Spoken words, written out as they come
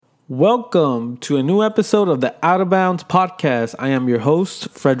Welcome to a new episode of the Out of Bounds podcast. I am your host,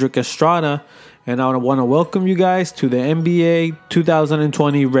 Frederick Estrada, and I want to welcome you guys to the NBA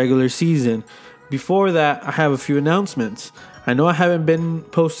 2020 regular season. Before that, I have a few announcements. I know I haven't been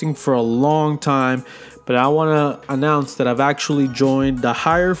posting for a long time, but I want to announce that I've actually joined the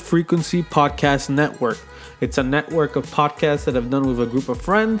Higher Frequency Podcast Network. It's a network of podcasts that I've done with a group of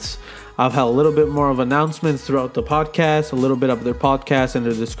friends. I've had a little bit more of announcements throughout the podcast, a little bit of their podcast and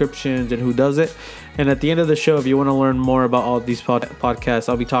their descriptions and who does it. And at the end of the show, if you want to learn more about all these podcasts,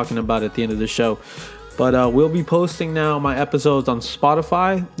 I'll be talking about it at the end of the show. But we'll be posting now my episodes on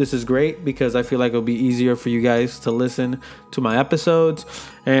Spotify. This is great because I feel like it'll be easier for you guys to listen to my episodes.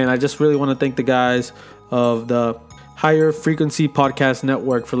 And I just really want to thank the guys of the Higher Frequency Podcast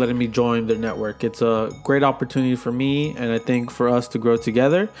Network for letting me join their network. It's a great opportunity for me and I think for us to grow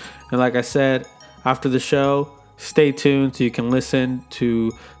together. And like I said, after the show, stay tuned so you can listen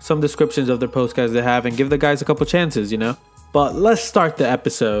to some descriptions of their podcasts they have and give the guys a couple chances, But let's start the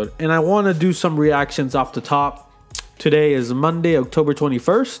episode. And I want to do some reactions off the top. Today is Monday, October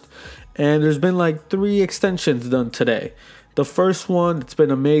 21st. And there's been like 3 extensions done today. The first one,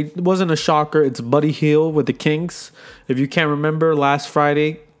 it wasn't a shocker. It's Buddy Hield with the Kings. If you can't remember, last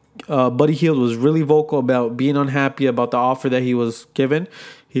Friday, Buddy Hield was really vocal about being unhappy about the offer that he was given.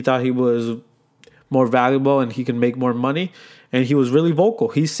 He thought he was more valuable and he can make more money. And he was really vocal.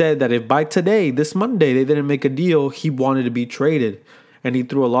 He said that if by today, this Monday, they didn't make a deal, he wanted to be traded. And he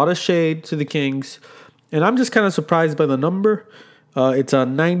threw a lot of shade to the Kings. And I'm just kind of surprised by the number. It's a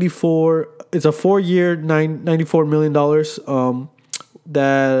 4-year, $94 million.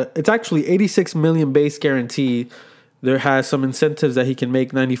 That it's actually $86 million base guarantee. There has some incentives that he can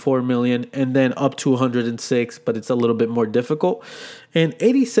make $94 million and then up to $106, but it's a little bit more difficult. And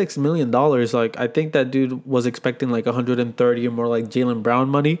 $86 million, I think that dude was expecting like $130 or more like Jaylen Brown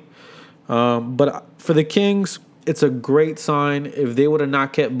money. But for the Kings, it's a great sign. If they would have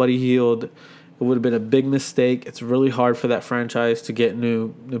not kept Buddy Hield, it would have been a big mistake. It's really hard for that franchise to get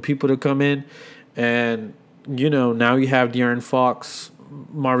new people to come in. And, now you have De'Aaron Fox,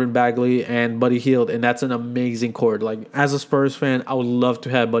 Marvin Bagley, and Buddy Hield. And that's an amazing core. Like, as a Spurs fan, I would love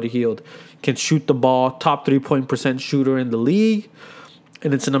to have Buddy Hield. Can shoot the ball, top 3% shooter in the league.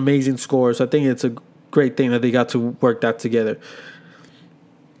 And it's an amazing scorer. So I think it's a great thing that they got to work that together.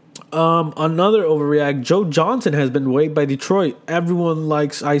 Another overreact, Joe Johnson has been waived by Detroit. Everyone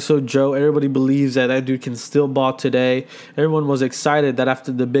likes ISO Joe. Everybody believes that dude can still ball today. Everyone was excited that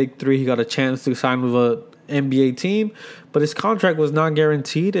after the big 3, he got a chance to sign with an NBA team. But his contract was not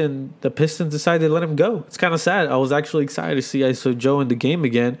guaranteed, and the Pistons decided to let him go. It's kind of sad. I was actually excited to see ISO Joe in the game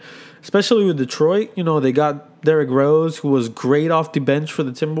again, especially with Detroit. They got Derrick Rose, who was great off the bench for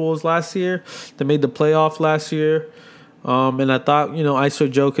the Timberwolves last year. They made the playoff last year. And I thought,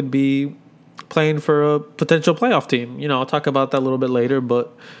 ISO Joe could be playing for a potential playoff team. I'll talk about that a little bit later,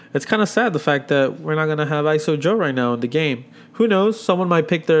 but it's kind of sad the fact that we're not going to have ISO Joe right now in the game. Who knows? Someone might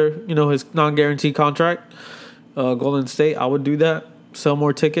pick his non-guaranteed contract. Golden State, I would do that. Sell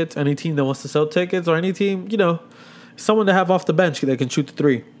more tickets. Any team that wants to sell tickets or any team, someone to have off the bench that can shoot the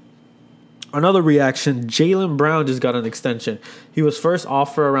 3. Another reaction, Jaylen Brown just got an extension. He was first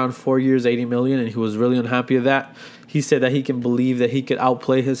offered around 4 years, $80 million, and he was really unhappy with that. He said that he can believe that he could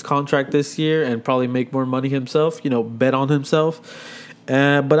outplay his contract this year and probably make more money himself, bet on himself.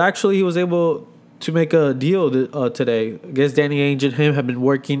 But actually, he was able to make a deal today. I guess Danny Ainge and him have been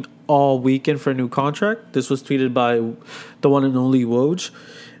working all weekend for a new contract. This was tweeted by the one and only Woj.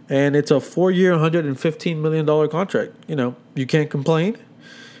 And it's a 4-year, $115 million contract. You can't complain.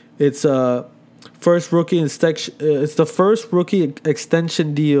 It's first rookie it's the first rookie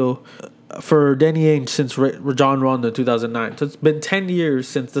extension deal for Danny Ainge since Rajon Rondo in 2009. So it's been 10 years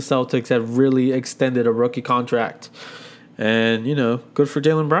since the Celtics have really extended a rookie contract. And, good for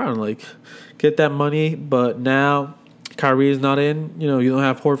Jaylen Brown. Get that money. But now Kyrie is not in. You don't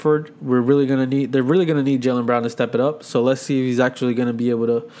have Horford. They're really going to need Jaylen Brown to step it up. So let's see if he's actually going to be able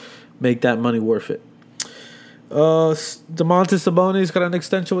to make that money worth it. Domantas Sabonis got an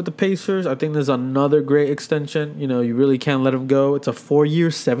extension with the Pacers. I think there's another great extension. You really can't let him go. It's a 4-year,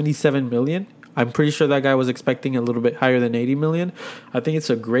 $77 million. I'm pretty sure that guy was expecting a little bit higher than $80 million. I think it's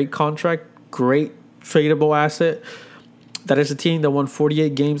a great contract, great tradable asset. That is a team that won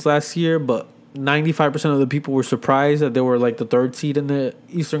 48 games last year, but 95% of the people were surprised that they were like the 3rd seed in the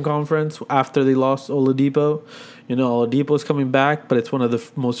Eastern Conference after they lost Oladipo. Oladipo's coming back, but it's one of the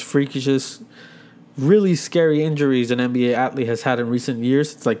most freakish, really scary injuries an NBA athlete has had in recent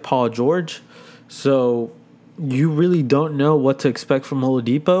years. It's like Paul George. So you really don't know what to expect from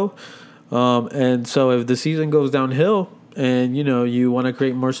Oladipo. And so if the season goes downhill, and you want to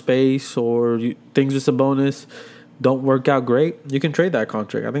create more space, or things with Sabonis don't work out great, you can trade that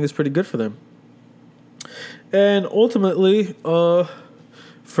contract. I think it's pretty good for them. And ultimately,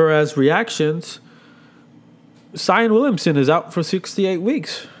 for as reactions, Zion Williamson is out for 68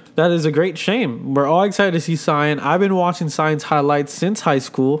 weeks. That is a great shame. We're all excited to see Zion. I've been watching Zion's highlights since high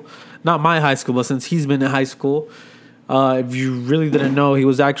school. Not my high school, but since he's been in high school. If you really didn't know, he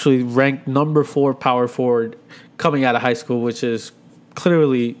was actually ranked number 4 power forward coming out of high school, which is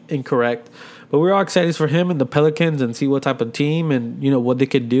clearly incorrect. But we're all excited for him and the Pelicans and see what type of team and, what they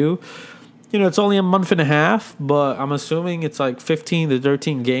could do. It's only a month and a half, but I'm assuming it's like 15 to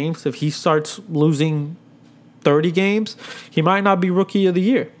 13 games. If he starts losing 30 games, he might not be Rookie of the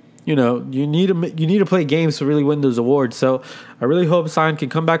Year. You need to play games to really win those awards. So I really hope Zion can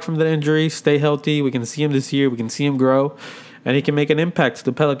come back from the injury, stay healthy. We can see him this year. We can see him grow, and he can make an impact to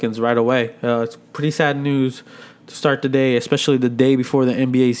the Pelicans right away. It's pretty sad news to start the day, especially the day before the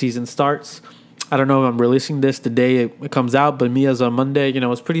NBA season starts. I don't know if I'm releasing this the day it comes out, but me as on Monday,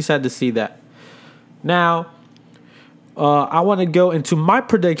 it's pretty sad to see that. Now, I want to go into my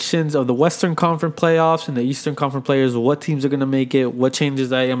predictions of the Western Conference playoffs and the Eastern Conference players, what teams are going to make it, what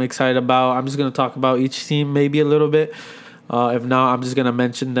changes I am excited about. I'm just going to talk about each team maybe a little bit. If not, I'm just going to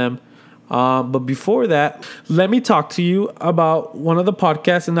mention them. But before that, let me talk to you about one of the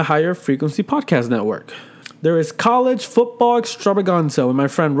podcasts in the Higher Frequency Podcast Network. There is College Football Extravaganza with my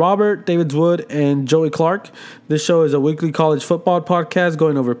friend Robert Davidswood and Joey Clark. This show is a weekly college football podcast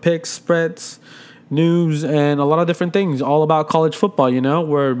going over picks, spreads, news, and a lot of different things all about college football.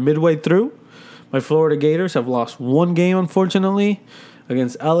 We're midway through. My Florida Gators have lost one game, unfortunately,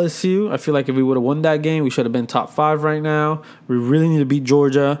 against LSU. I feel like if we would have won that game, we should have been top 5 right now. We really need to beat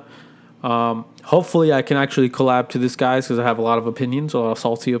Georgia. Hopefully, I can actually collab to this, guys, because I have a lot of opinions, a lot of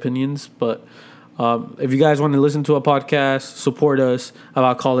salty opinions. But if you guys want to listen to a podcast, support us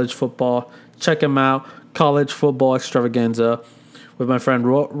about college football, check them out. College Football Extravaganza with my friend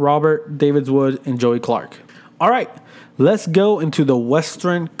Robert Davidswood and Joey Clark. All right, let's go into the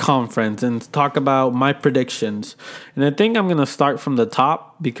Western Conference and talk about my predictions. And I think I'm going to start from the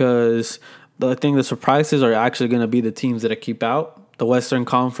top because I think the surprises are actually going to be the teams that I keep out. The Western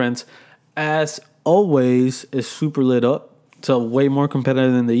Conference, as always, is super lit up. It's way more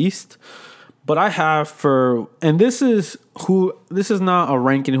competitive than the East. But I have and this is not a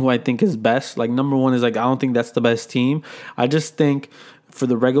ranking who I think is best. Like, number 1 is I don't think that's the best team. I just think for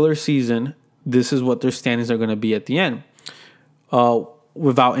the regular season, this is what their standings are going to be at the end.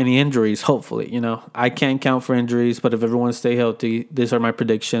 Without any injuries, hopefully. I can't count for injuries, but if everyone stay healthy, these are my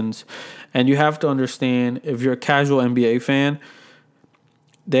predictions. And you have to understand, if you're a casual NBA fan,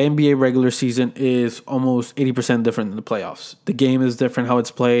 the NBA regular season is almost 80% different than the playoffs. The game is different, how it's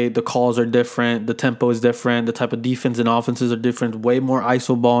played. The calls are different. The tempo is different. The type of defense and offenses are different. Way more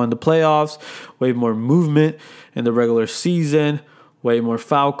ISO ball in the playoffs. Way more movement in the regular season. Way more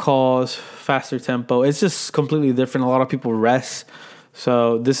foul calls. Faster tempo. It's just completely different. A lot of people rest.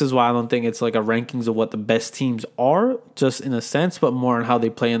 So this is why I don't think it's like a rankings of what the best teams are, just in a sense, but more on how they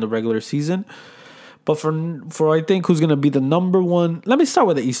play in the regular season. But for I think who's going to be the number 1... Let me start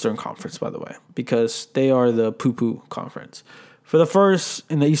with the Eastern Conference, by the way, because they are the poo-poo conference. For the first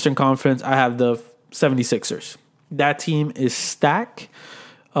in the Eastern Conference, I have the 76ers. That team is stacked.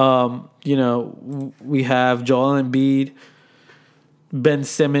 We have Joel Embiid, Ben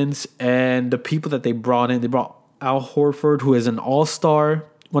Simmons, and the people that they brought in. They brought Al Horford, who is an all-star,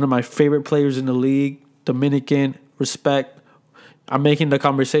 one of my favorite players in the league, Dominican, respect. I'm making the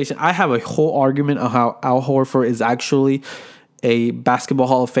conversation. I have a whole argument of how Al Horford is actually a basketball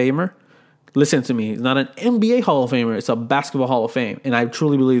Hall of Famer. Listen to me. He's not an NBA Hall of Famer. It's a basketball Hall of Fame. And I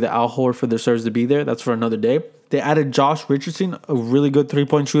truly believe that Al Horford deserves to be there. That's for another day. They added Josh Richardson, a really good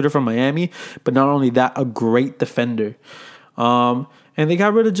three-point shooter from Miami. But not only that, a great defender. And they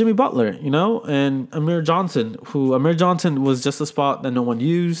got rid of Jimmy Butler, and Amir Johnson, Amir Johnson was just a spot that no one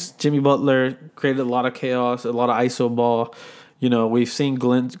used. Jimmy Butler created a lot of chaos, a lot of ISO ball. We've seen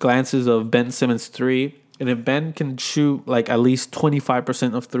glances of Ben Simmons 3. And if Ben can shoot like at least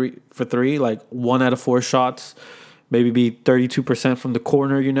 25% of three, like 1 out of 4 shots, maybe be 32% from the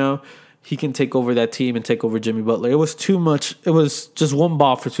corner, he can take over that team and take over Jimmy Butler. It was too much. It was just one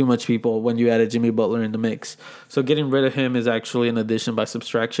ball for too much people when you added Jimmy Butler in the mix. So getting rid of him is actually an addition by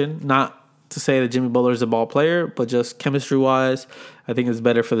subtraction. Not to say that Jimmy Butler is a ball player, but just chemistry-wise, I think it's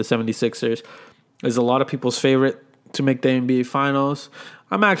better for the 76ers. It's a lot of people's favorite to make the NBA Finals.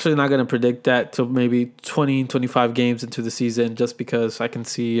 I'm actually not going to predict that till maybe 20, 25 games into the season just because I can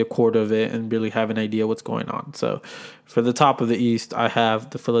see a quarter of it and really have an idea what's going on. So for the top of the East, I have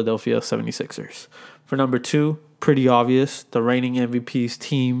the Philadelphia 76ers. For number 2, pretty obvious, the reigning MVP's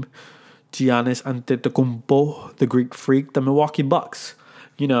team, Giannis Antetokounmpo, the Greek Freak, the Milwaukee Bucks.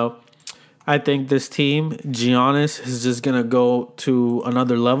 I think this team, Giannis, is just going to go to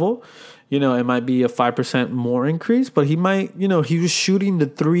another level. It might be a 5% more increase, but he might, he was shooting the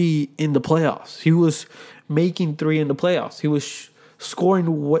 3 in the playoffs. He was making 3 in the playoffs. He was scoring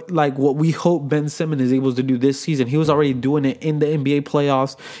what we hope Ben Simmons is able to do this season. He was already doing it in the NBA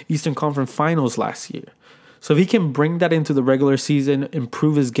playoffs, Eastern Conference Finals last year. So if he can bring that into the regular season,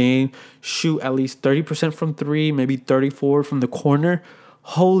 improve his game, shoot at least 30% from 3, maybe 34% from the corner,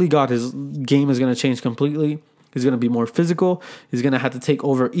 holy God, his game is going to change completely. He's going to be more physical. He's going to have to take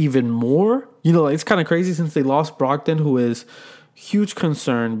over even more. It's kind of crazy since they lost Brogdon, who is huge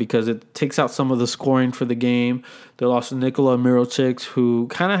concern because it takes out some of the scoring for the game. They lost Nikola Mirotic, who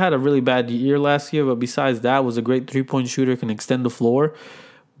kind of had a really bad year last year, but besides that, was a great three-point shooter, can extend the floor.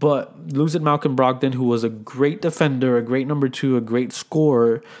 But losing Malcolm Brogdon, who was a great defender, a great number 2, a great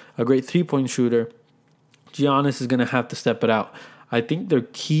scorer, a great three-point shooter, Giannis is going to have to step it out. I think their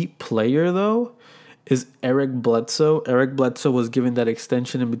key player, though, is Eric Bledsoe. Eric Bledsoe was given that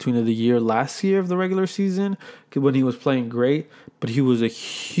extension in between of the year last year of the regular season when he was playing great, but he was a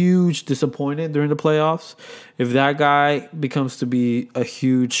huge disappointment during the playoffs. If that guy becomes to be a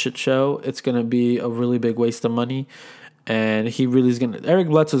huge shit show, it's going to be a really big waste of money. And he really is going to... Eric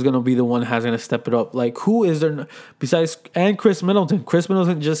Bledsoe is going to be the one who's going to step it up. Who is there besides... And Chris Middleton. Chris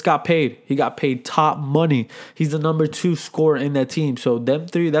Middleton just got paid. He got paid top money. He's the number 2 scorer in that team. So them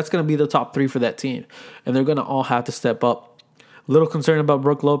 3, that's going to be the top 3 for that team. And they're going to all have to step up. A little concerned about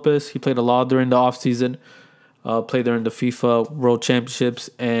Brook Lopez. He played a lot during the offseason. Played during the FIFA World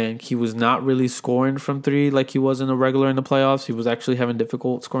Championships. And he was not really scoring from 3 like he was in the regular in the playoffs. He was actually having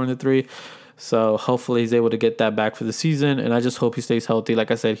difficult scoring the 3. So hopefully he's able to get that back for the season. And I just hope he stays healthy. Like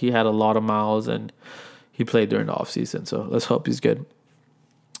I said, he had a lot of miles and he played during the offseason. So let's hope he's good.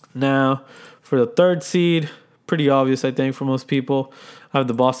 Now, for the 3rd seed, pretty obvious, I think, for most people. I have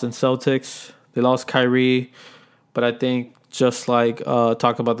the Boston Celtics. They lost Kyrie. But I think just like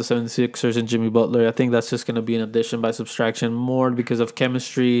talk about the 76ers and Jimmy Butler, I think that's just going to be an addition by subtraction more because of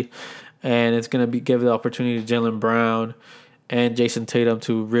chemistry. And it's going to give the opportunity to Jaylen Brown and Jason Tatum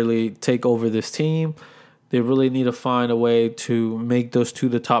to really take over this team. They really need to find a way to make those 2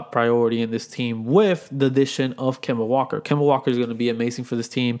 the top priority in this team with the addition of Kemba Walker. Kemba Walker is going to be amazing for this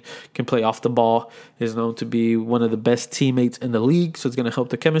team, can play off the ball, is known to be one of the best teammates in the league, so it's going to help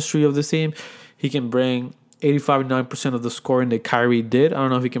the chemistry of this team. He can bring 85-9% of the scoring that Kyrie did. I don't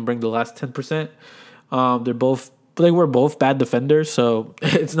know if he can bring the last 10%. They were both bad defenders, so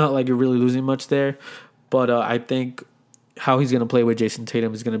it's not like you're really losing much there. But I think how he's going to play with Jason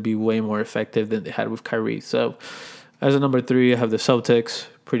Tatum is going to be way more effective than they had with Kyrie. So as a number 3, I have the Celtics,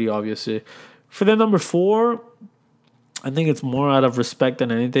 pretty obviously. For the number 4, I think it's more out of respect than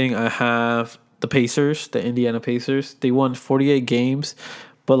anything. I have the Pacers, the Indiana Pacers. They won 48 games.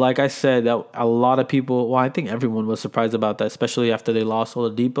 But like I said, a lot of people, well, I think everyone was surprised about that, especially after they lost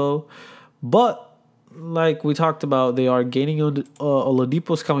Oladipo. But like we talked about, they are gaining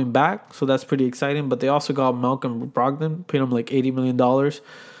Oladipo's coming back, so that's pretty exciting. But they also got Malcolm Brogdon, paid him like $80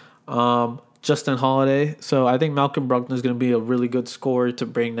 million. Justin Holiday. So I think Malcolm Brogdon is going to be a really good scorer to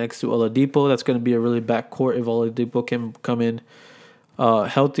bring next to Oladipo. That's going to be a really backcourt if Oladipo can come in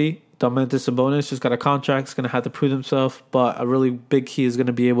healthy. Domantas Sabonis just got a contract. He's going to have to prove himself. But a really big key is going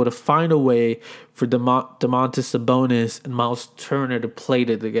to be able to find a way for Domantas Sabonis and Miles Turner to play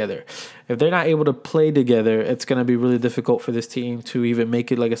together. If they're not able to play together, it's going to be really difficult for this team to even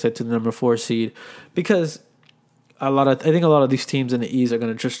make it, like I said, to the number 4 seed. Because I think a lot of these teams in the East are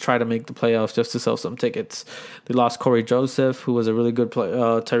going to just try to make the playoffs just to sell some tickets. They lost Corey Joseph, who was a really good player.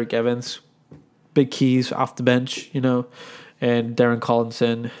 Tariq Evans, big keys off the bench, and Darren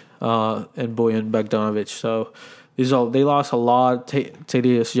Collinson. And Bojan Bogdanovic. So they lost a lot.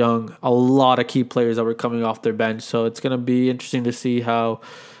 Thaddeus Young, a lot of key players that were coming off their bench. So it's going to be interesting to see how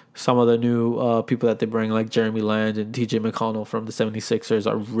some of the new people that they bring, like Jeremy Lamb and TJ McConnell from the 76ers,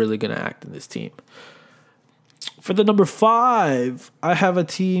 are really going to act in this team. For the number 5, I have a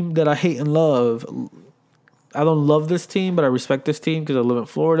team that I hate and love. I don't love this team, but I respect this team because I live in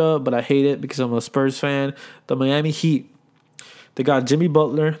Florida, but I hate it because I'm a Spurs fan. The Miami Heat. They got Jimmy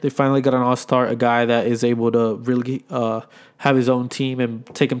Butler. They finally got an all-star, a guy that is able to really have his own team and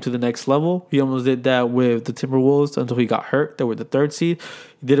take him to the next level. He almost did that with the Timberwolves until he got hurt. They were the 3rd seed.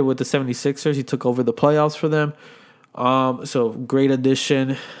 He did it with the 76ers. He took over the playoffs for them. So great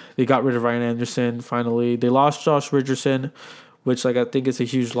addition. They got rid of Ryan Anderson finally. They lost Josh Richardson, which I think is a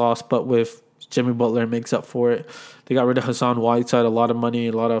huge loss, but with Jimmy Butler makes up for it. They got rid of Hassan Whiteside, a lot of money,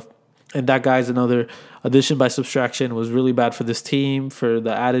 a lot of And that guy's another addition by subtraction. Was really bad for this team, for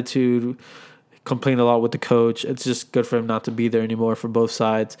the attitude. Complained a lot with the coach. It's just good for him not to be there anymore for both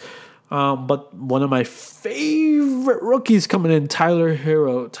sides. But one of my favorite rookies coming in, Tyler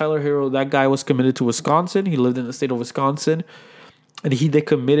Hero. Tyler Hero, that guy was committed to Wisconsin. He lived in the state of Wisconsin. And he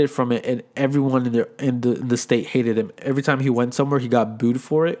decommitted from it, and everyone in the state hated him. Every time he went somewhere, he got booed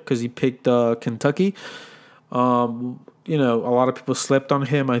for it because he picked Kentucky. A lot of people slept on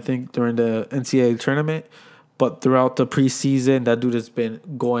him, I think, during the NCAA tournament. But throughout the preseason, that dude has been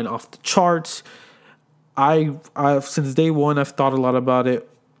going off the charts. I've since day one, I've thought a lot about it.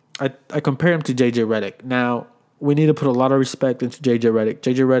 I compare him to JJ Redick. Now, we need to put a lot of respect into JJ Redick.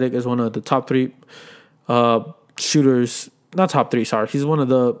 JJ Redick is one of the top three shooters. Not top three, sorry. He's one of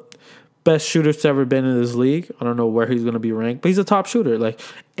the best shooters to ever been in this league. I don't know where he's going to be ranked, but he's a top shooter.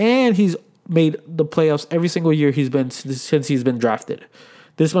 And he's made the playoffs every single year since he's been drafted.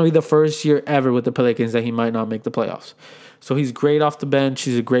 This might be the first year ever with the Pelicans that he might not make the playoffs. So he's great off the bench.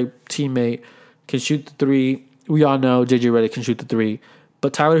 He's a great teammate. Can shoot the three. We all know JJ Redick can shoot the three.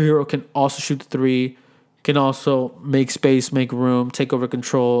 But Tyler Hero can also shoot the three. Can also make space, make room, take over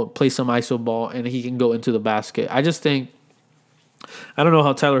control, play some ISO ball, and he can go into the basket. I just think, I don't know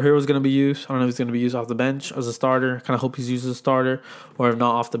how Tyler Hero is going to be used. I don't know if he's going to be used off the bench as a starter. Kind of hope he's used as a starter, or if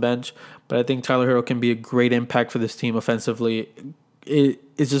not, off the bench. But I think Tyler Hero can be a great impact for this team offensively.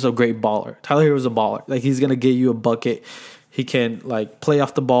 It's just a great baller. Tyler Hero is a baller. He's going to get you a bucket. He can play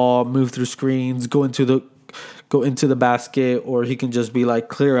off the ball, move through screens, go into the basket, or he can just be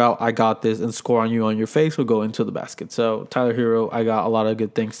clear out, I got this, and score on your face, or go into the basket. So Tyler Hero, I got a lot of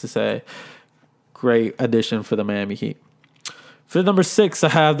good things to say. Great addition for the Miami Heat. For number 6, I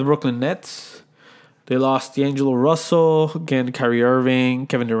have the Brooklyn Nets. They lost D'Angelo Russell, again, Kyrie Irving,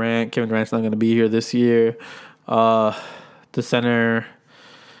 Kevin Durant. Kevin Durant's not going to be here this year. The center,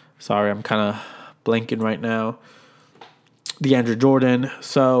 sorry, I'm kind of blanking right now. DeAndre Jordan.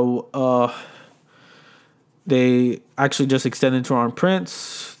 So they actually just extended Taurean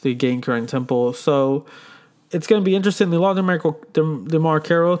Prince. They gained Curran Temple. So it's going to be interesting. They lost DeMar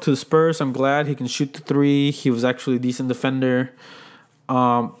Carroll to the Spurs. I'm glad he can shoot the three. He was actually a decent defender.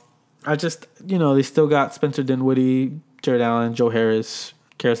 They still got Spencer Dinwiddie, Jared Allen, Joe Harris,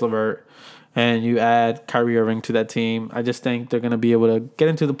 Karis LeVert, and you add Kyrie Irving to that team. I just think they're going to be able to get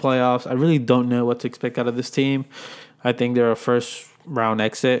into the playoffs. I really don't know what to expect out of this team. I think they're a first-round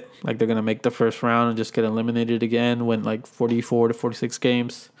exit. They're going to make the first round and just get eliminated again, win 44 to 46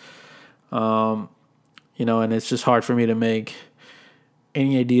 games. And it's just hard for me to make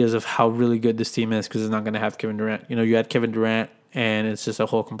any ideas of how really good this team is because it's not going to have Kevin Durant. You had Kevin Durant, and it's just a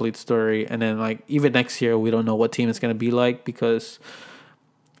whole complete story. And then, even next year, we don't know what team it's going to be like because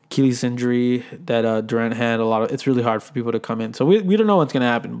Achilles injury that Durant had, it's really hard for people to come in. So we don't know what's going to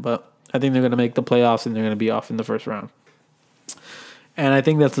happen, but I think they're going to make the playoffs, and they're going to be off in the first round. And I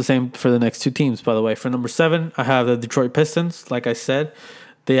think that's the same for the next two teams, by the way. For number 7, I have the Detroit Pistons. Like I said,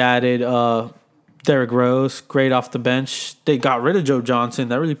 they added Derrick Rose, great off the bench. They got rid of Joe Johnson.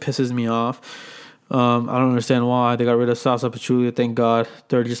 That really pisses me off. I don't understand why. They got rid of Sasa Pachulia, thank God.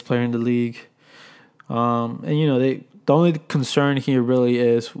 Third player in the league. The only concern here really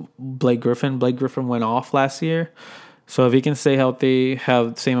is Blake Griffin. Blake Griffin went off last year. So if he can stay healthy,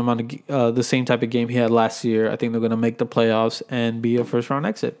 have the same amount of the same type of game he had last year, I think they're going to make the playoffs and be a first-round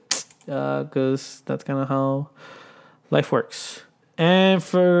exit. Because that's kind of how life works. And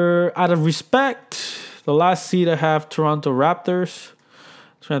out of respect, the last seed I have Toronto Raptors.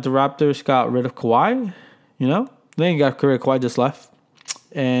 Toronto Raptors got rid of Kawhi. They ain't got rid of Kawhi, just left.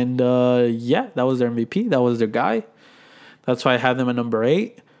 And that was their MVP. That was their guy. That's why I have them at number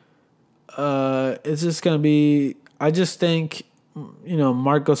 8. It's just going to be, I just think,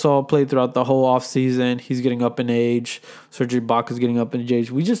 Marc Gasol played throughout the whole offseason. He's getting up in age. Serge Ibaka's getting up in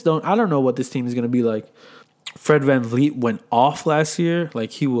age. I don't know what this team is going to be like. Fred VanVleet went off last year.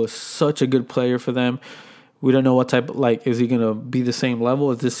 He was such a good player for them. We don't know what type, is he going to be the same level?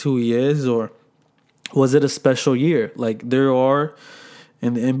 Is this who he is? Or was it a special year? There are,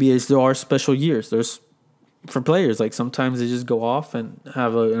 in the NBA, there are special years. There's, for players, sometimes they just go off and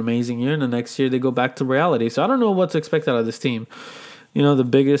have an amazing year, and the next year they go back to reality. So I don't know what to expect out of this team. The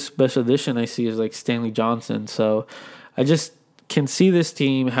biggest special addition I see is, Stanley Johnson. So I just can see this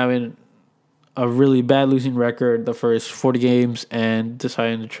team having a really bad losing record the first 40 games and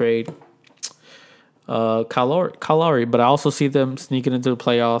deciding to trade Kyle Lowry. But I also see them sneaking into the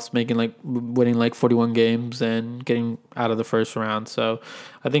playoffs, winning 41 games and getting out of the first round. So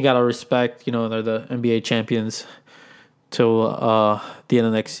I think out of respect, they're the NBA champions till the end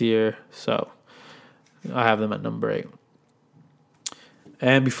of next year. So I have them at number 8.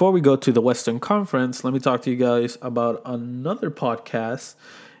 And before we go to the Western Conference, let me talk to you guys about another podcast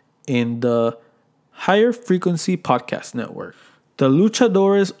in the Higher Frequency Podcast Network. The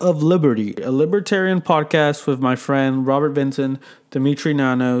Luchadores of Liberty, a libertarian podcast with my friend Robert Vincent, Dimitri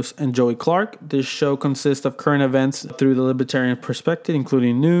Nanos, and Joey Clark. This show consists of current events through the libertarian perspective,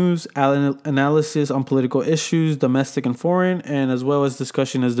 including news, analysis on political issues, domestic and foreign, and as well as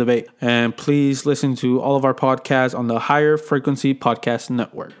discussion as debate. And please listen to all of our podcasts on the Higher Frequency Podcast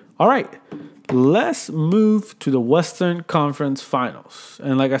Network. All right, let's move to the Western Conference Finals.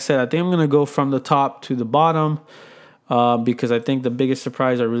 And like I said, I think I'm going to go from the top to the bottom. Because I think the biggest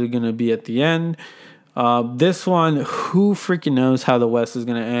surprise are really going to be at the end. This one, who freaking knows how the West is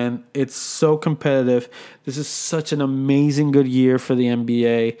going to end? It's so competitive. This is such an amazing good year for the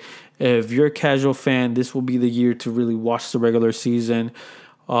NBA. If you're a casual fan, this will be the year to really watch the regular season,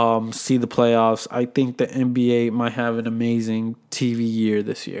 see the playoffs. I think the NBA might have an amazing TV year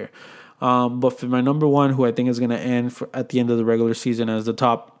this year. But for my number one, who I think is going to end at the end of the regular season as the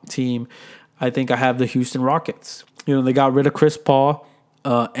top team, I think I have the Houston Rockets. You know, they got rid of Chris Paul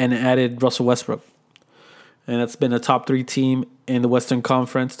and added Russell Westbrook. And that's been a top 3 team in the Western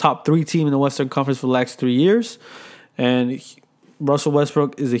Conference. Top 3 team in the Western Conference for the last 3 years. And Russell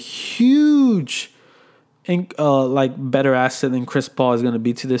Westbrook is a huge, better asset than Chris Paul is going to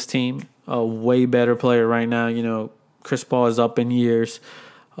be to this team. A way better player right now. You know, Chris Paul is up in years.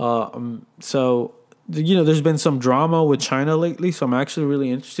 There's been some drama with China lately. So I'm actually really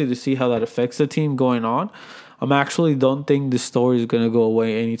interested to see how that affects the team going on. Don't think this story is going to go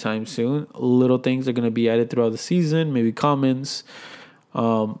away anytime soon. Little things are going to be added throughout the season, maybe comments.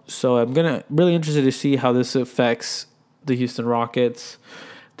 So I'm really interested to see how this affects the Houston Rockets.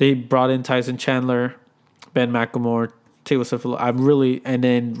 They brought in Tyson Chandler, Ben McLemore, Taylor Swift, and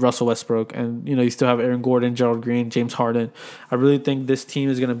then Russell Westbrook. And, you still have Aaron Gordon, Gerald Green, James Harden. I really think this team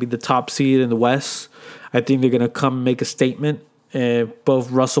is going to be the top seed in the West. I think they're going to come and make a statement.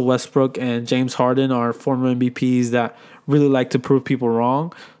 Both Russell Westbrook and James Harden are former MVPs that really like to prove people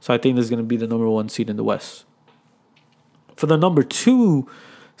wrong. So I think this is going to be the number 1 seed in the West. For the number 2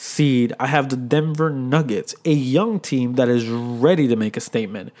 seed, I have the Denver Nuggets, a young team that is ready to make a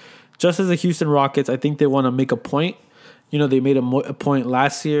statement. Just as the Houston Rockets, I think they want to make a point. They made a point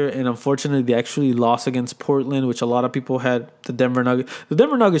last year, and unfortunately, they actually lost against Portland, which a lot of people had the Denver Nuggets. The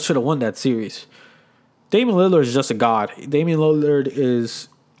Denver Nuggets should have won that series. Damian Lillard is just a god. Damian Lillard is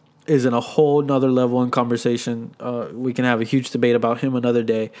in a whole nother level in conversation. We can have a huge debate about him another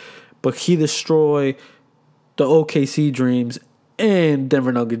day. But he destroyed the OKC dreams and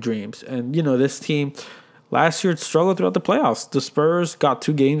Denver Nugget dreams. And, this team last year struggled throughout the playoffs. The Spurs got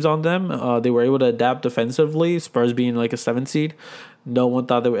 2 games on them. They were able to adapt defensively, Spurs being like a 7 seed. No one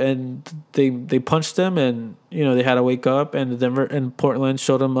thought they would. And they punched them, and, they had to wake up. And Denver and Portland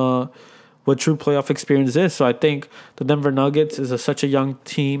showed them what true playoff experience is. So I think the Denver Nuggets is such a young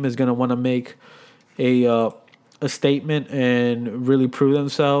team is going to want to make a statement and really prove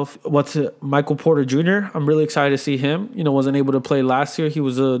themselves. Michael Porter Jr., I'm really excited to see him. Wasn't able to play last year. He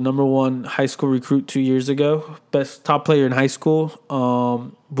was a number 1 high school recruit 2 years ago. Best top player in high school.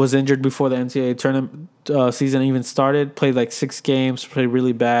 Was injured before the NCAA tournament season even started. Played like 6 games. Played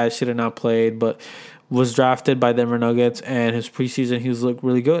really bad. Should have not played, but was drafted by Denver Nuggets, and his preseason he's looked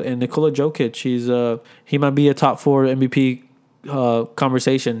really good. And Nikola Jokic, he might be a top 4 MVP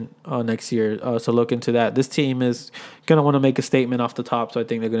conversation next year. So look into that. This team is gonna want to make a statement off the top, so I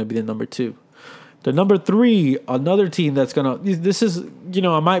think they're gonna be the number 2. The number 3, another team that's gonna. This is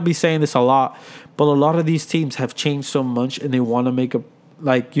I might be saying this a lot, but a lot of these teams have changed so much, and they want to make a.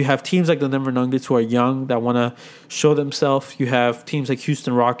 Like, you have teams like the Denver Nuggets who are young that want to show themselves. You have teams like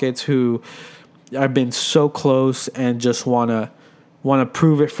Houston Rockets who I've been so close and just want to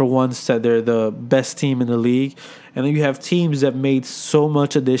prove it for once that they're the best team in the league. And then you have teams that made so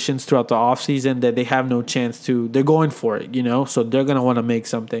much additions throughout the offseason that they have no chance to. They're going for it, so they're going to want to make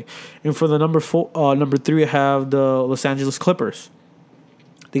something. And for the number 3, I have the Los Angeles Clippers.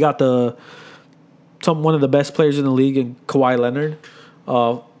 They got one of the best players in the league in Kawhi Leonard,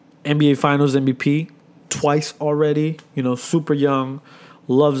 NBA Finals MVP twice already. Super young,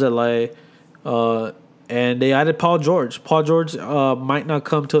 loves LA. And they added Paul George. Paul George might not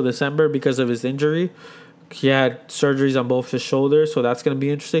come till December because of his injury. He had surgeries on both his shoulders, so that's going to be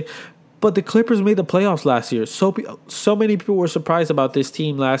interesting. But the Clippers made the playoffs last year. So many people were surprised about this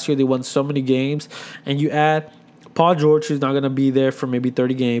team last year. They won so many games. And you add Paul George, who's not going to be there for maybe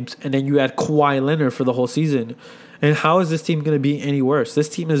 30 games. And then you add Kawhi Leonard for the whole season. And how is this team going to be any worse? This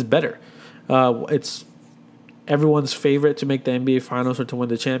team is better. It's everyone's favorite to make the NBA Finals or to win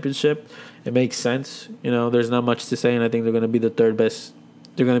the championship. It makes sense. There's not much to say, and I think they're going to be the third best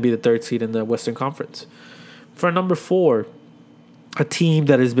they're going to be the third seed in the Western Conference. For number 4, a team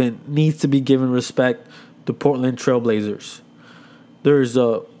that needs to be given respect, the Portland Trailblazers. There's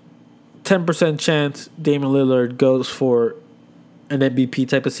a 10% chance Damian Lillard goes for an MVP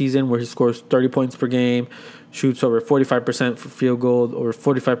type of season where he scores 30 points per game, shoots over 45% for field goal or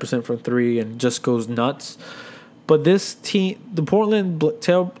 45% from 3, and just goes nuts. But this team, the Portland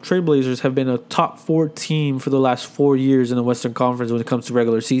Trailblazers, have been a top 4 team for the last 4 years in the Western Conference when it comes to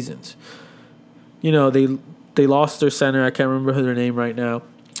regular seasons. You know, they lost their center. I can't remember their name right now.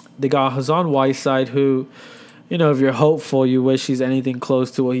 They got Hassan Whiteside, who, you know, if you're hopeful, you wish he's anything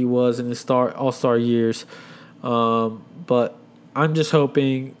close to what he was in his All-Star years. But I'm just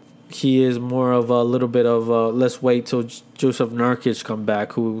hoping he is more of a little bit of let's wait till Joseph Nurkic come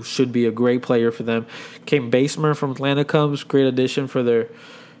back, who should be a great player for them. Kent Bazemore from Atlanta comes, great addition for their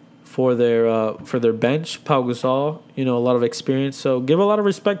bench. Pau Gasol, you know, a lot of experience. So give a lot of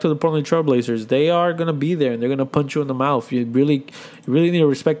respect to the Portland Trailblazers. They are gonna be there and they're gonna punch you in the mouth. You really need to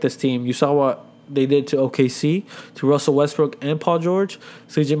respect this team. You saw what they did to OKC, to Russell Westbrook and Paul George.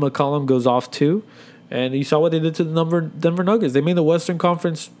 CJ McCollum goes off too. And you saw what they did to the Denver Nuggets. They made the Western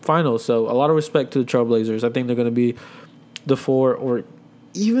Conference Finals. So a lot of respect to the Trailblazers. I think they're going to be the 4 or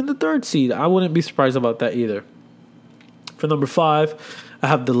even the 3rd seed. I wouldn't be surprised about that either. For number 5, I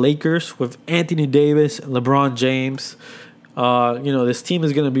have the Lakers with Anthony Davis and LeBron James. You know, this team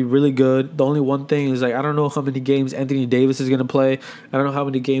is going to be really good. The only one thing is, like, I don't know how many games Anthony Davis is going to play. I don't know how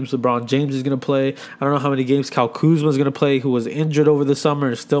many games LeBron James is going to play. I don't know how many games Kyle Kuzma is going to play, who was injured over the summer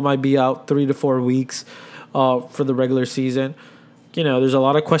and still might be out 3 to 4 weeks for the regular season. You know, there's a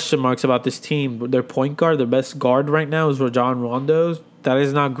lot of question marks about this team. Their point guard, their best guard right now is Rajon Rondo. That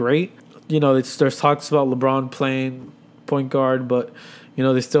is not great. You know, there's talks about LeBron playing point guard, but, you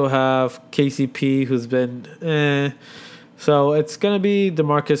know, they still have KCP, who's been So it's going to be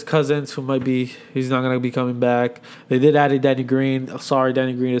DeMarcus Cousins, he's not going to be coming back. They did add Danny Green. Sorry,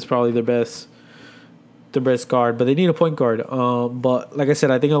 Danny Green is probably their best guard, but they need a point guard. But like I said,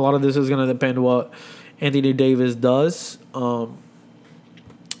 I think a lot of this is going to depend on what Anthony Davis does.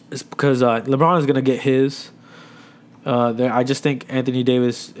 It's because LeBron is going to get his. I just think Anthony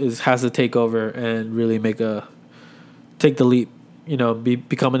Davis has to take over and really take the leap. You know,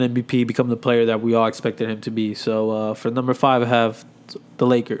 become an MVP, become the player that we all expected him to be. So for number 5, I have the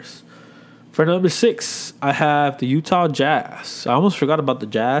Lakers. For number 6, I have the Utah Jazz. I almost forgot about the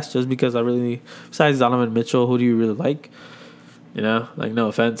Jazz just because besides Donovan Mitchell, who do you really like? You know, like, no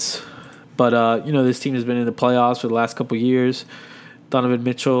offense. But, you know, this team has been in the playoffs for the last couple of years. Donovan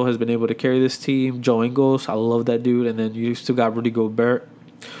Mitchell has been able to carry this team. Joe Ingles, I love that dude. And then you still got Rudy Gobert.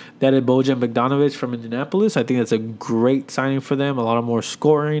 They added Bojan Bogdanovic from Indianapolis. I think that's a great signing for them. A lot of more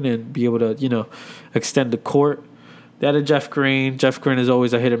scoring and be able to, you know, extend the court. They added Jeff Green. Jeff Green is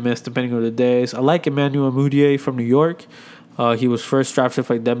always a hit or miss depending on the days. I like Emmanuel Mudiay from New York. He was first drafted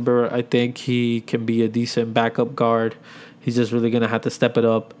by Denver. I think he can be a decent backup guard. He's just really going to have to step it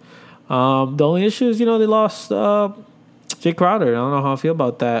up. The only issue is, you know, they lost Jay Crowder. I don't know how I feel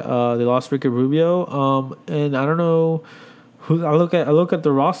about that. They lost Ricky Rubio. And I don't know. I look at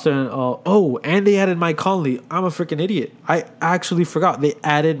the roster and and they added Mike Conley. I'm a freaking idiot. I actually forgot they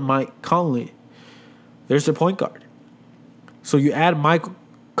added Mike Conley. There's their point guard. So you add Mike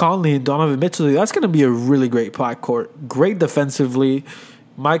Conley and Donovan Mitchell. That's going to be a really great backcourt. Great defensively.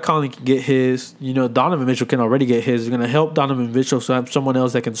 Mike Conley can get his. You know, Donovan Mitchell can already get his. It's going to help Donovan Mitchell so have someone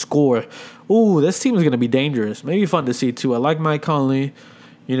else that can score. Ooh, this team is going to be dangerous. Maybe fun to see too. I like Mike Conley.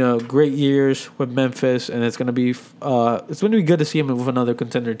 You know, great years with Memphis, and it's gonna be good to see him with another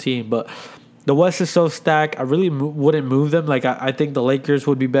contender team. But the West is so stacked. I really wouldn't move them. Like I think the Lakers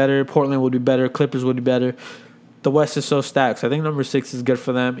would be better, Portland would be better, Clippers would be better. The West is so stacked. So I think number 6 is good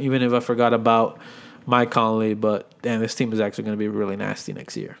for them, even if I forgot about Mike Conley. But damn, this team is actually gonna be really nasty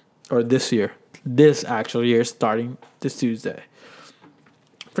next year or this year. This actual year, starting this Tuesday.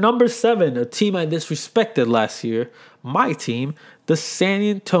 For number 7, a team I disrespected last year, my team, the San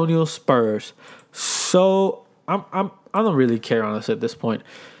Antonio Spurs. So I don't really care, honestly, at this point.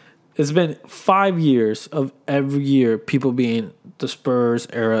 It's been 5 years of every year people being the Spurs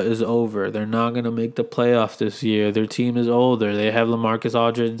era is over. They're not going to make the playoffs this year. Their team is older. They have LaMarcus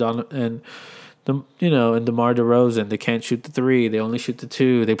Aldridge and DeMar DeRozan. They can't shoot the 3. They only shoot the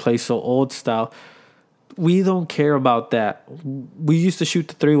 2. They play so old style. We don't care about that. We used to shoot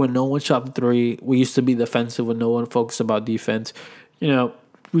the 3 when no one shot the 3. We used to be defensive when no one focused about defense. You know,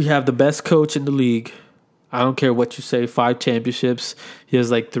 we have the best coach in the league. I don't care what you say, 5 championships. He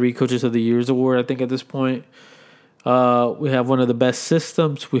has like 3 Coaches of the Year's award, I think, at this point. We have one of the best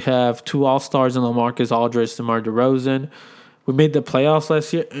systems. We have 2 All-Stars in LaMarcus Aldridge, DeMar DeRozan. We made the playoffs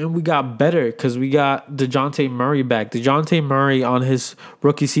last year, and we got better because we got DeJounte Murray back. DeJounte Murray on his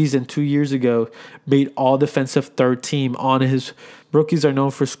rookie season 2 years ago made all defensive third team on his. Rookies are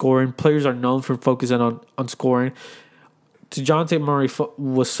known for scoring. Players are known for focusing on scoring. DeJounte Murray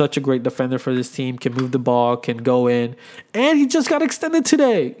was such a great defender for this team, can move the ball, can go in. And he just got extended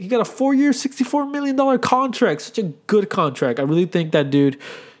today. He got a 4-year, $64 million contract. Such a good contract. I really think that dude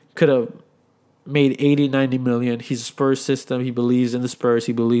could have made 80, 90 million. He's a Spurs system. He believes in the Spurs.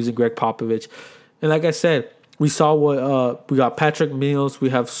 He believes in Greg Popovich. And like I said, we saw what we got Patrick Mills. We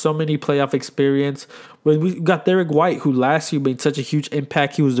have so many playoff experience. We got Derek White, who last year made such a huge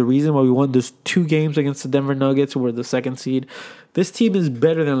impact. He was the reason why we won those 2 games against the Denver Nuggets, who were the 2nd seed. This team is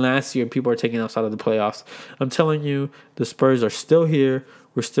better than last year. People are taking us out of the playoffs. I'm telling you, the Spurs are still here.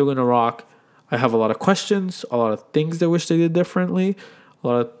 We're still going to rock. I have a lot of questions, a lot of things I wish they did differently, a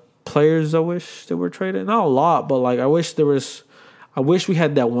lot of players I wish they were traded. Not a lot, but like I wish we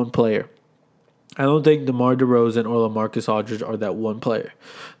had that one player. I don't think DeMar DeRozan or LaMarcus Aldridge are that one player.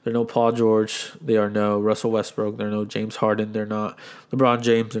 They're no Paul George. They are no Russell Westbrook. They're no James Harden. They're not LeBron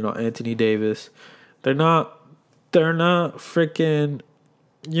James. They're not Anthony Davis. They're not freaking,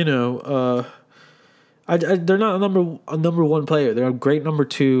 they're not a number one player. They're a great number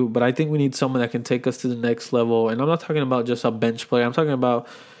 2, but I think we need someone that can take us to the next level. And I'm not talking about just a bench player. I'm talking about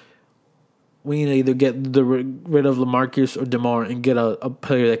we need to either get rid of LaMarcus or DeMar and get a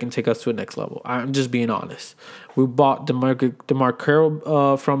player that can take us to the next level. I'm just being honest. We bought DeMar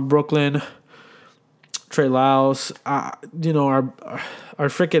Carroll from Brooklyn, Trey Lyles. Our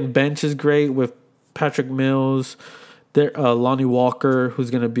freaking bench is great with Patrick Mills, Lonnie Walker,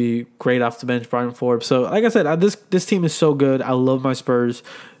 who's going to be great off the bench, Brian Forbes. So, like I said, this team is so good. I love my Spurs.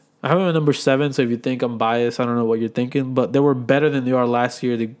 I have them at number 7, so if you think I'm biased, I don't know what you're thinking. But they were better than they are last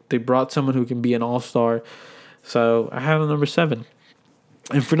year. They brought someone who can be an all-star. So I have them number 7.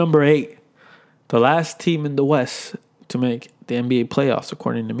 And for number 8, the last team in the West to make the NBA playoffs,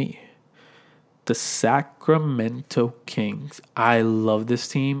 according to me, the Sacramento Kings. I love this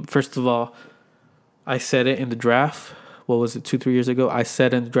team. First of all, I said it in the draft. What was it, 2-3 years ago? I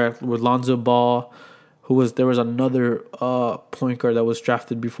said in the draft with Lonzo Ball, there was another point guard that was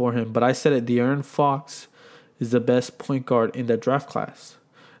drafted before him. But I said it, De'Aaron Fox is the best point guard in that draft class.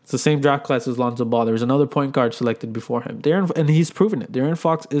 It's the same draft class as Lonzo Ball. There was another point guard selected before him. And he's proven it. De'Aaron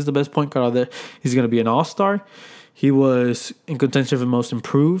Fox is the best point guard out there. He's going to be an all-star. He was in contention for most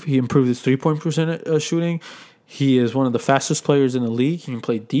improved. He improved his 3-point percent shooting. He is one of the fastest players in the league. He can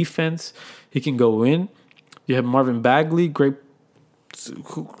play defense. He can go in. You have Marvin Bagley, great,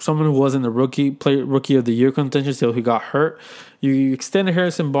 someone who wasn't the rookie of the year contention till he got hurt. You extended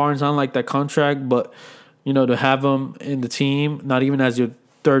Harrison Barnes on like that contract, but to have him in the team, not even as your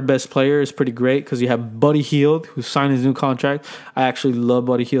 3rd best player, is pretty great because you have Buddy Hield, who signed his new contract. I actually love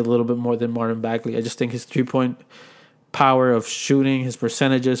Buddy Hield a little bit more than Marvin Bagley. I just think his 3-point power of shooting, his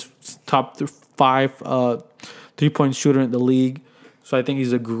percentages, top 5 3-point shooter in the league. So I think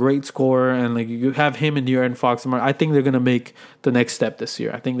he's a great scorer, and like you have him and De'Aaron Fox. I think they're going to make the next step this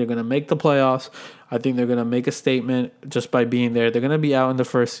year. I think they're going to make the playoffs. I think they're going to make a statement just by being there. They're going to be out in the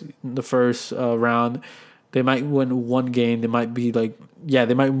first round. They might win one game. They might be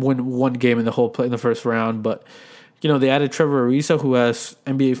they might win one game in the first round. But they added Trevor Ariza, who has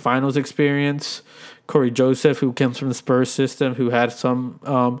NBA Finals experience. Corey Joseph, who comes from the Spurs system, who had some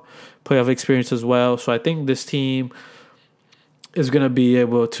playoff experience as well. So I think this team is going to be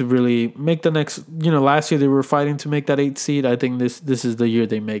able to really make the next, last year they were fighting to make that 8th seed. I think this is the year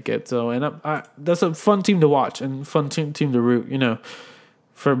they make it. So, and that's a fun team to watch and fun team to root,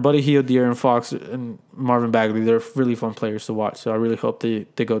 for Buddy Hield, De'Aaron Fox, and Marvin Bagley. They're really fun players to watch. So I really hope they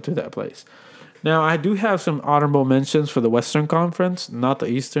go to that place. Now, I do have some honorable mentions for the Western Conference, not the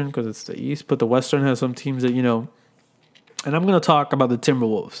Eastern because it's the East, but the Western has some teams that, and I'm going to talk about the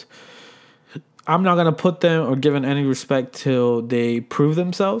Timberwolves. I'm not going to put them or give them any respect till they prove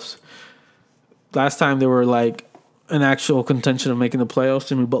themselves. Last time they were like an actual contention of making the playoffs.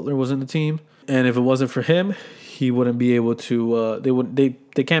 Jimmy Butler was in the team. And if it wasn't for him, he wouldn't be able to,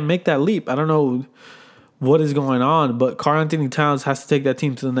 they can't make that leap. I don't know what is going on, but Karl-Anthony Towns has to take that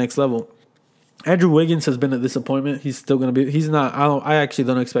team to the next level. Andrew Wiggins has been a disappointment. He's still going to be, I actually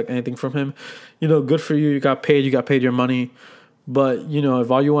don't expect anything from him. Good for you. You got paid your money. But,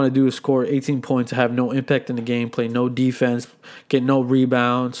 if all you want to do is score 18 points, have no impact in the game, play no defense, get no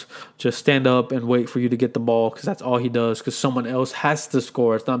rebounds, just stand up and wait for you to get the ball because that's all he does because someone else has to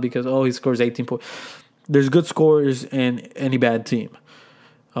score. It's not because, he scores 18 points. There's good scorers in any bad team.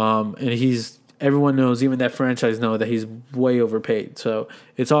 And everyone knows, even that franchise know that he's way overpaid. So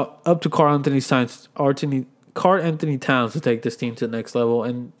it's all up to Karl-Anthony Karl Anthony Towns to take this team to the next level,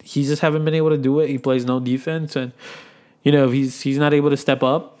 and he just haven't been able to do it. He plays no defense, and if he's not able to step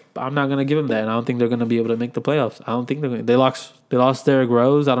up, I'm not gonna give him that. And I don't think they're gonna be able to make the playoffs. I don't think they lost Derrick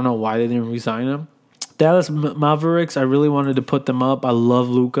Rose. I don't know why they didn't re-sign him. Dallas Mavericks, I really wanted to put them up. I love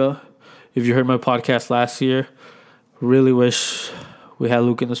Luka. If you heard my podcast last year, really wish we had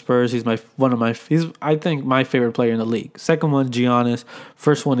Luka in the Spurs. He's I think my favorite player in the league. Second one, Giannis.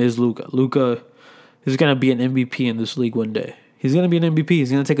 First one is Luka. Luka is gonna be an MVP in this league one day. He's gonna be an MVP.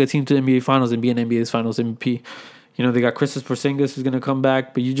 He's gonna take a team to the NBA Finals and be an NBA Finals MVP. They got Kristaps Porzingis who's gonna come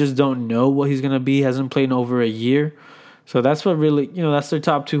back, but you just don't know what he's gonna be. He hasn't played in over a year, so that's what really that's their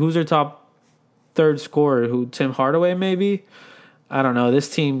top two. Who's their top third scorer? Tim Hardaway maybe? I don't know. This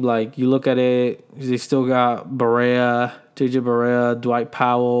team, like, you look at it, they still got JJ Barea, Dwight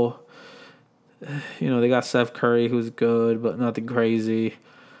Powell. They got Steph Curry, who's good, but nothing crazy.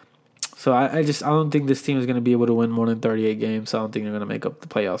 So I don't think this team is going to be able to win more than 38 games. I don't think they're going to make up the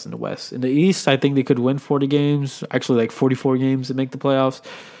playoffs in the West. In the East, I think they could win 40 games, actually like 44 games to make the playoffs.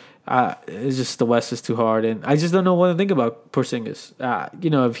 It's just the West is too hard, and I just don't know what to think about Porzingis.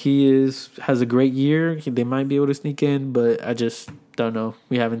 If he has a great year, they might be able to sneak in, but I just don't know.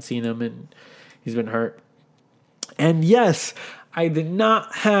 We haven't seen him, and he's been hurt. And yes, I did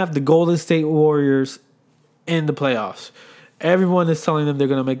not have the Golden State Warriors in the playoffs. Everyone is telling them they're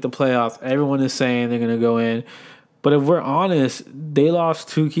going to make the playoffs. Everyone is saying they're going to go in. But if we're honest, they lost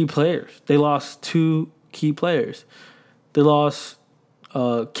two key players. They lost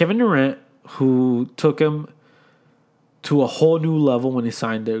Kevin Durant, who took him to a whole new level when he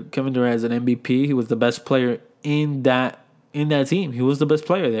signed there. Kevin Durant is an MVP. He was the best player in that team. He was the best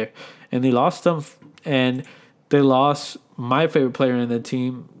player there. And they lost him. And they lost my favorite player in the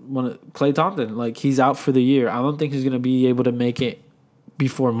team, Klay Thompson. Like, he's out for the year. I don't think he's going to be able to make it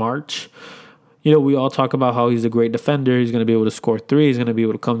before March. We all talk about how he's a great defender. He's going to be able to score three. He's going to be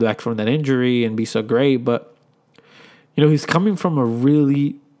able to come back from that injury and be so great. But, he's coming from a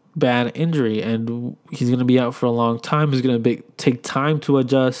really bad injury, and he's going to be out for a long time. He's going to take time to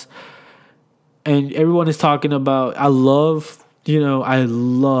adjust. And everyone is talking about, I love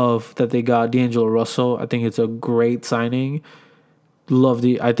that they got D'Angelo Russell. I think it's a great signing.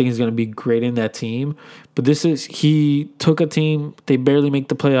 I think he's going to be great in that team. But he took a team, they barely make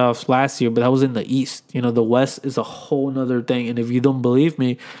the playoffs last year, but that was in the East. The West is a whole nother thing. And if you don't believe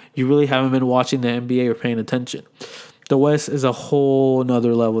me, you really haven't been watching the NBA or paying attention. The West is a whole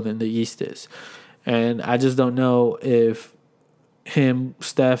nother level than the East is. And I just don't know if him,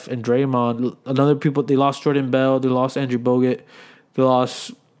 Steph, and Draymond, they lost Jordan Bell, they lost Andrew Bogut, they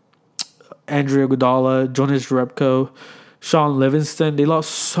lost Andrea Iguodala, Jonas Jerebko, Sean Livingston. They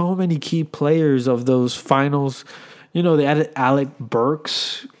lost so many key players of those finals. They added Alec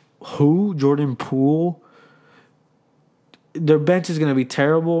Burks, Jordan Poole. Their bench is going to be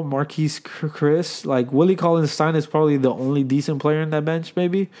terrible. Marquise Chris. Like, Willie Cauley-Stein is probably the only decent player in that bench,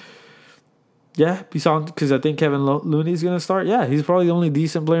 maybe. Yeah, because I think Kevin Looney is going to start. Yeah, he's probably the only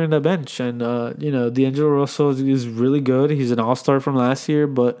decent player in that bench. And, D'Angelo Russell is really good. He's an all-star from last year,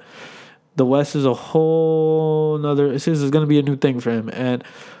 but the West is a whole nother. This is going to be a new thing for him. And,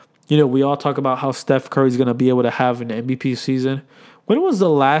 we all talk about how Steph Curry is going to be able to have an MVP season. When was the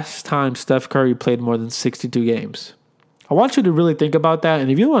last time Steph Curry played more than 62 games? I want you to really think about that. And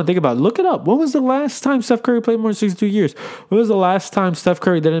if you don't want to think about it, look it up. When was the last time Steph Curry played more than 62 years? When was the last time Steph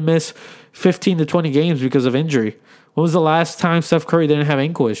Curry didn't miss 15 to 20 games because of injury? When was the last time Steph Curry didn't have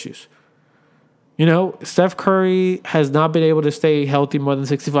ankle issues? Steph Curry has not been able to stay healthy more than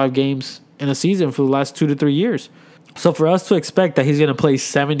 65 games in a season for the last 2 to 3 years. So for us to expect that he's going to play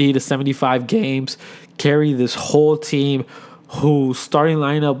 70 to 75 games, carry this whole team, whose starting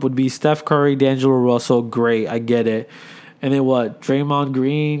lineup would be Steph Curry, D'Angelo Russell, great, I get it. And then what? Draymond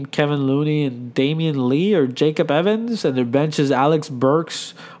Green, Kevin Looney, and Damian Lee or Jacob Evans. And their bench is Alex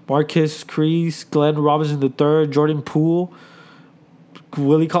Burks, Marcus Chris, Glenn Robinson III, Jordan Poole,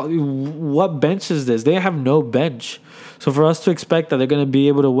 Willie Cauley. What bench is this? They have no bench. So for us to expect that they're going to be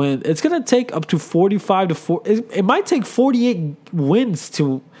able to win, it's going to take up to 45 to 4. It might take 48 wins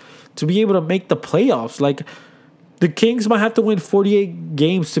to be able to make the playoffs. Like, the Kings might have to win 48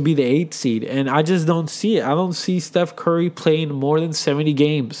 games to be the 8th seed, and I just don't see it. I don't see Steph Curry playing more than 70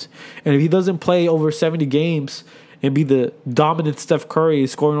 games. And if he doesn't play over 70 games and be the dominant Steph Curry,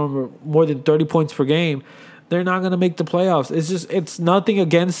 scoring over more than 30 points per game, they're not going to make the playoffs. It's nothing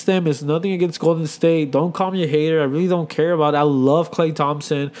against them. It's nothing against Golden State. Don't call me a hater. I really don't care about it. I love Klay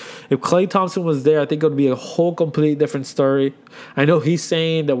Thompson. If Klay Thompson was there, I think it would be a whole complete different story. I know he's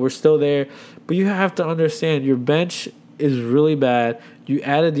saying that we're still there, but you have to understand your bench is really bad. You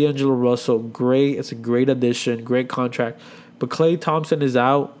added D'Angelo Russell. Great. It's a great addition. Great contract. But Klay Thompson is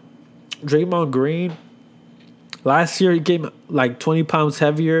out. Draymond Green, last year he came like 20 pounds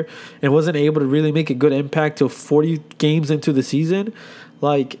heavier and wasn't able to really make a good impact till 40 games into the season.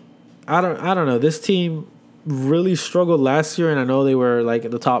 Like, I don't know. This team really struggled last year, and I know they were like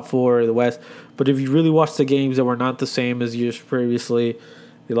in the top 4 of the West. But if you really watch the games, that were not the same as years previously.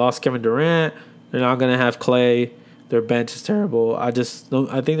 They lost Kevin Durant. They're not going to have Klay. Their bench is terrible. I think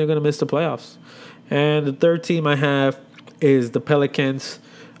they're going to miss the playoffs. And the third team I have is the Pelicans.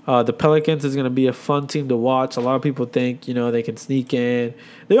 The Pelicans is going to be a fun team to watch. A lot of people think, they can sneak in.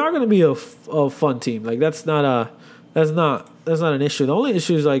 They are going to be a fun team. Like, that's not an issue. The only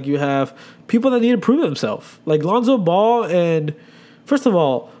issue is, like, you have people that need to prove themselves. Like Lonzo Ball and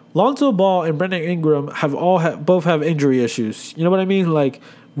Brandon Ingram both have injury issues. You know what I mean? Like,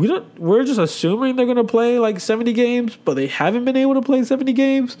 we're just assuming they're going to play like 70 games, but they haven't been able to play 70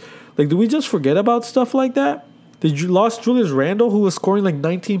 games. Like, do we just forget about stuff like that? Did you lost Julius Randle, who was scoring like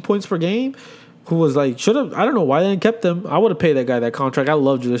 19 points per game, who was like, I don't know why they didn't kept him. I would have paid that guy that contract. I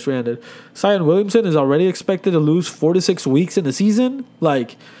love Julius Randle. Zion Williamson is already expected to lose 4 to 6 weeks in the season.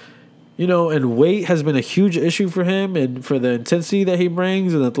 Like, and weight has been a huge issue for him, and for the intensity that he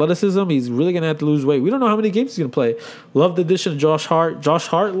brings and athleticism, he's really going to have to lose weight. We don't know how many games he's going to play. Love the addition of Josh Hart. Josh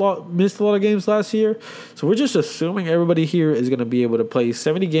Hart missed a lot of games last year. So we're just assuming everybody here is going to be able to play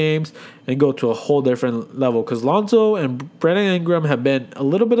 70 games and go to a whole different level, because Lonzo and Brandon Ingram have been a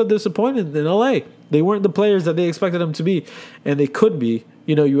little bit of disappointment in LA. They weren't the players that they expected them to be, and they could be.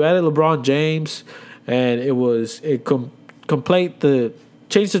 You added LeBron James, and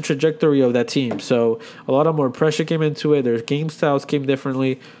changed the trajectory of that team. So a lot of more pressure came into it. Their game styles came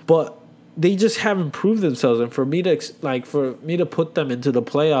differently, but they just haven't proved themselves. And for me to put them into the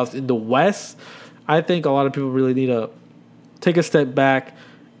playoffs in the West, I think a lot of people really need to take a step back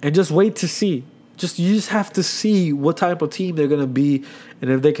and just wait to see. You just have to see what type of team they're going to be,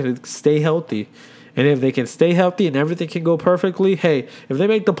 and if they can stay healthy. And if they can stay healthy and everything can go perfectly, hey, if they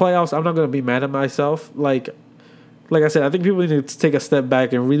make the playoffs, I'm not going to be mad at myself. Like I said, I think people need to take a step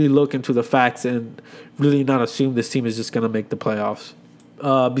back and really look into the facts and really not assume this team is just going to make the playoffs.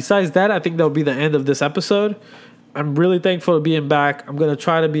 Besides that, I think that'll be the end of this episode. I'm really thankful to being back. I'm going to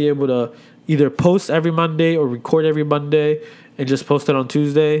try to be able to either post every Monday or record every Monday and just post it on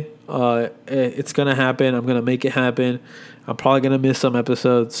Tuesday. It's going to happen. I'm going to make it happen. I'm probably going to miss some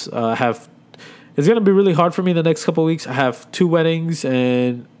episodes. It's going to be really hard for me the next couple of weeks. I have 2 weddings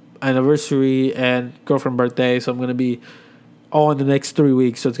and anniversary and girlfriend birthday, so I'm going to be all in the next 3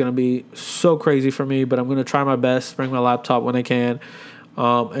 weeks, so it's going to be so crazy for me, but I'm going to try my best, bring my laptop when I can,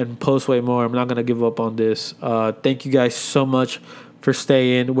 and post way more. I'm not going to give up on this. Thank you guys so much for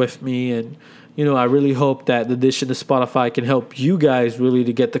staying with me, and I really hope that the addition to Spotify can help you guys really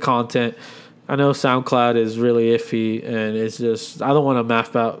to get the content. I know SoundCloud is really iffy, and it's just, I don't want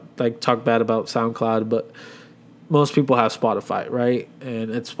to talk bad about SoundCloud, but most people have Spotify, right?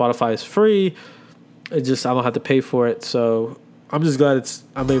 And Spotify is free. I don't have to pay for it. So I'm just glad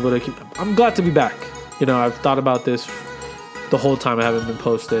I'm glad to be back. I've thought about this the whole time I haven't been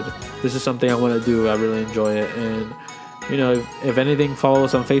posted. This is something I want to do. I really enjoy it. And, if anything, follow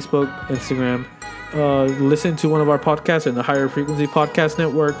us on Facebook, Instagram. Listen to one of our podcasts in the Higher Frequency Podcast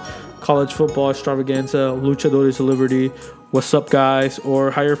Network, College Football Extravaganza, Luchadores of Liberty, What's Up Guys,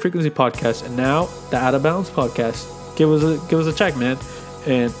 or Higher Frequency Podcast, and now the Out of Bounds Podcast. Give us a check, man,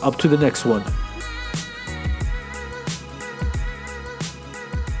 and up to the next one.